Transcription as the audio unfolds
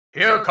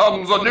Here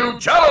comes a new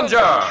challenger!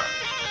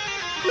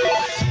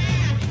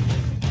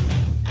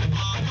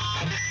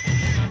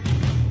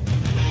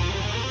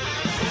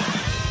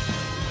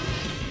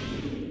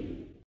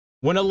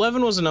 When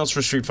 11 was announced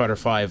for Street Fighter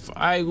V,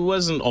 I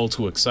wasn't all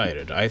too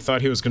excited. I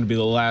thought he was going to be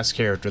the last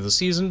character of the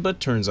season,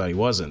 but turns out he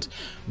wasn't.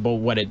 But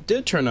what it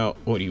did turn out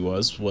what he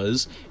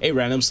was a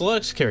random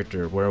select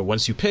character, where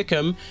once you pick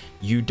him,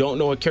 you don't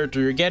know what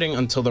character you're getting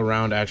until the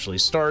round actually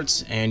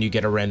starts, and you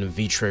get a random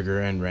V trigger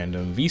and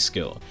random V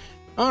skill.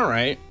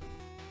 Alright,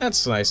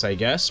 that's nice I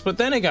guess, but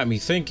then it got me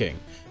thinking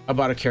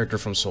about a character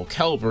from Soul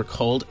Calibur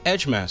called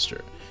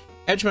Edgemaster.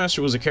 Edgemaster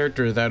was a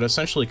character that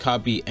essentially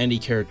copied any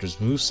character's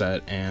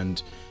moveset,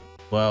 and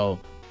well,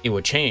 it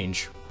would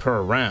change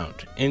per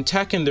round. In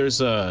Tekken, there's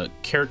a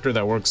character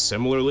that works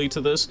similarly to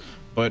this,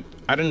 but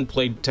I didn't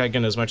play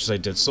Tekken as much as I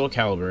did Soul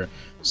Calibur,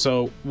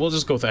 so we'll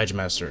just go with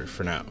Edgemaster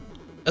for now.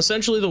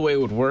 Essentially, the way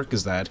it would work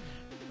is that,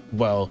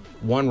 well,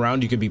 one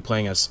round you could be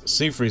playing as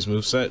Siegfried's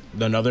moveset,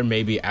 another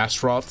maybe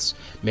Astaroth's,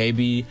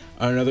 maybe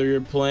another you're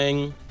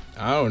playing,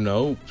 I don't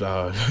know,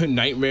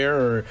 Nightmare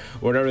or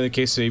whatever the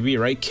case may be,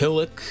 right?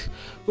 Killick,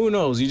 who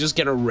knows? You just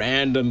get a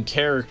random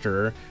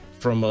character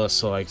from a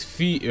select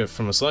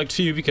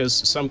few, because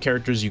some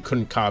characters you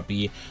couldn't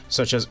copy,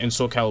 such as in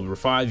Soul Calibur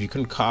 5, you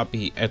couldn't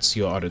copy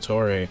Ezio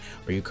Auditore,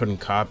 or you couldn't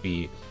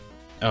copy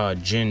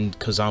Jin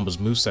Kazama's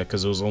moveset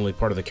because it was only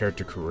part of the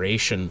character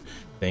creation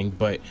thing.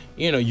 But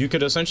you know, you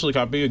could essentially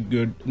copy a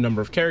good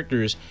number of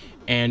characters,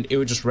 and it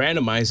would just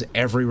randomize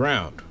every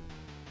round,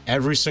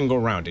 every single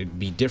round. It'd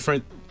be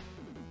different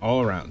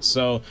all around.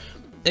 So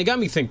it got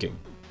me thinking,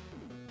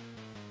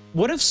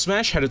 what if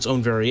Smash had its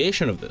own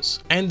variation of this?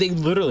 And they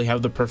literally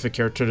have the perfect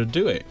character to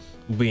do it,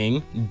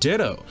 being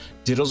Ditto.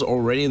 Ditto's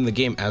already in the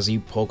game as a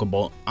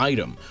Pokeball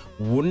item.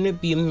 Wouldn't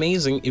it be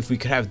amazing if we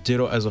could have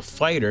Ditto as a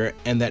fighter,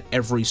 and that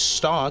every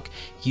stock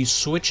he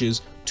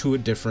switches to a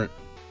different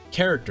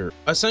character?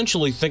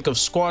 Essentially, think of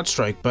Squad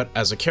Strike, but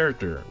as a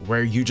character,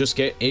 where you just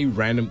get a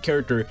random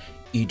character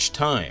each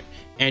time.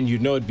 And you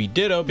know it'd be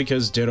Ditto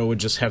because Ditto would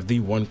just have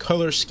the one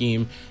color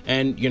scheme,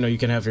 and you know, you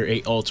can have your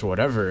 8 ults or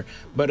whatever,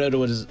 but it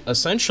would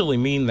essentially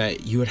mean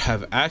that you would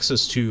have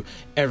access to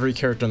every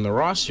character on the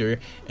roster,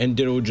 and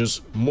Ditto would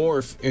just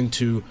morph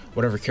into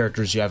whatever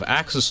characters you have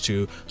access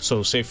to.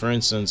 So say for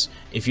instance,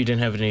 if you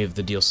didn't have any of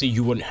the DLC,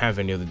 you wouldn't have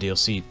any of the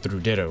DLC through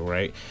Ditto,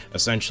 right?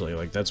 Essentially,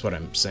 like, that's what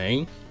I'm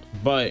saying.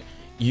 But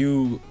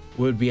you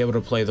would be able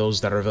to play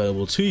those that are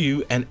available to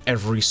you, and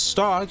every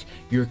stock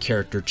your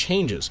character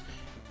changes.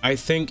 I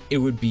think it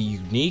would be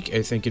unique.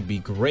 I think it'd be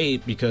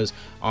great because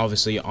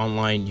obviously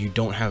online you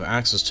don't have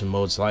access to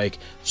modes like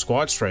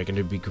Squad Strike, and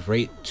it'd be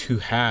great to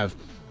have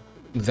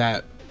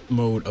that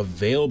mode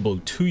available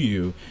to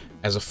you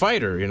as a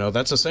fighter. You know,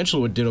 that's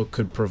essentially what Ditto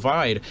could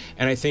provide,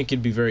 and I think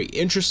it'd be very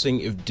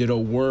interesting if Ditto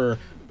were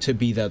to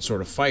be that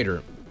sort of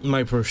fighter, in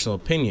my personal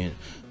opinion.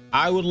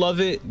 I would love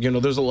it. You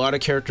know, there's a lot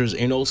of characters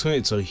in Ultimate.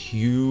 It's a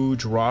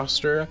huge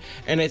roster,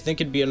 and I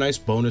think it'd be a nice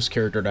bonus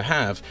character to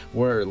have,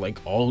 where like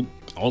all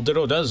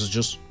Ditto does is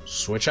just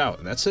switch out,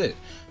 and that's it.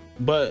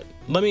 But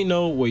let me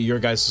know what your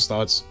guys'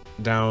 thoughts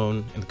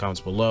down in the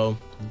comments below.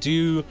 Do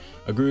you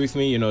agree with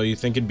me? You know, you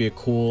think it'd be a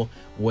cool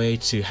way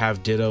to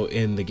have Ditto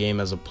in the game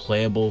as a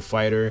playable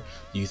fighter?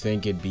 Do you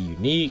think it'd be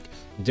unique,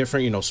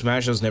 different? You know,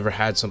 Smash has never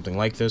had something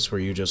like this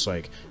where you just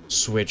like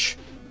switch,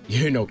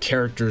 you know,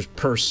 characters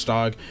per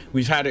stock.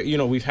 We've had it, you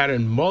know, we've had it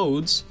in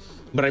modes,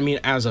 but I mean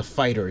as a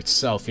fighter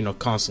itself, you know,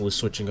 constantly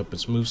switching up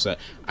its moveset.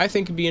 I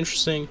think it'd be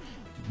interesting.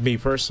 Me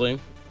personally,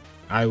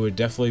 I would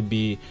definitely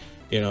be,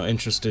 you know,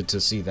 interested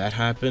to see that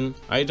happen.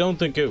 I don't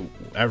think it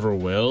ever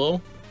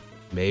will.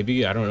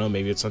 Maybe, I don't know,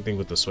 maybe it's something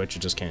with the Switch,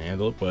 you just can't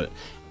handle it, but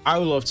I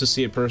would love to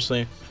see it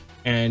personally.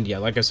 And yeah,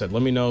 like I said,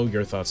 let me know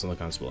your thoughts in the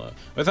comments below.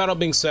 With that all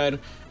being said,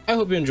 I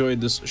hope you enjoyed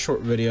this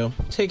short video.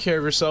 Take care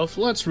of yourself.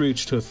 Let's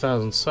reach to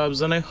 1,000 subs,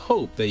 and I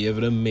hope that you have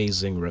an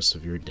amazing rest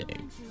of your day.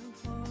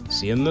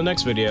 See you in the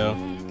next video.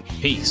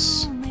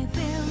 Peace.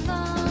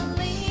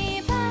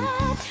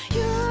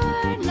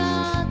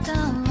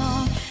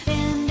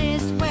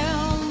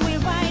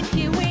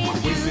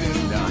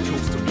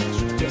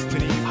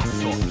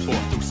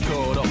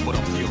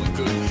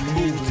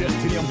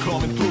 I'm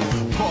coming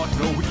through,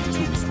 partner with the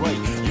tools right.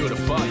 You're the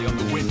fire on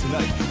the wind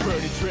tonight.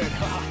 Burning dread,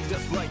 haha,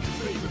 that's right,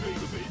 baby.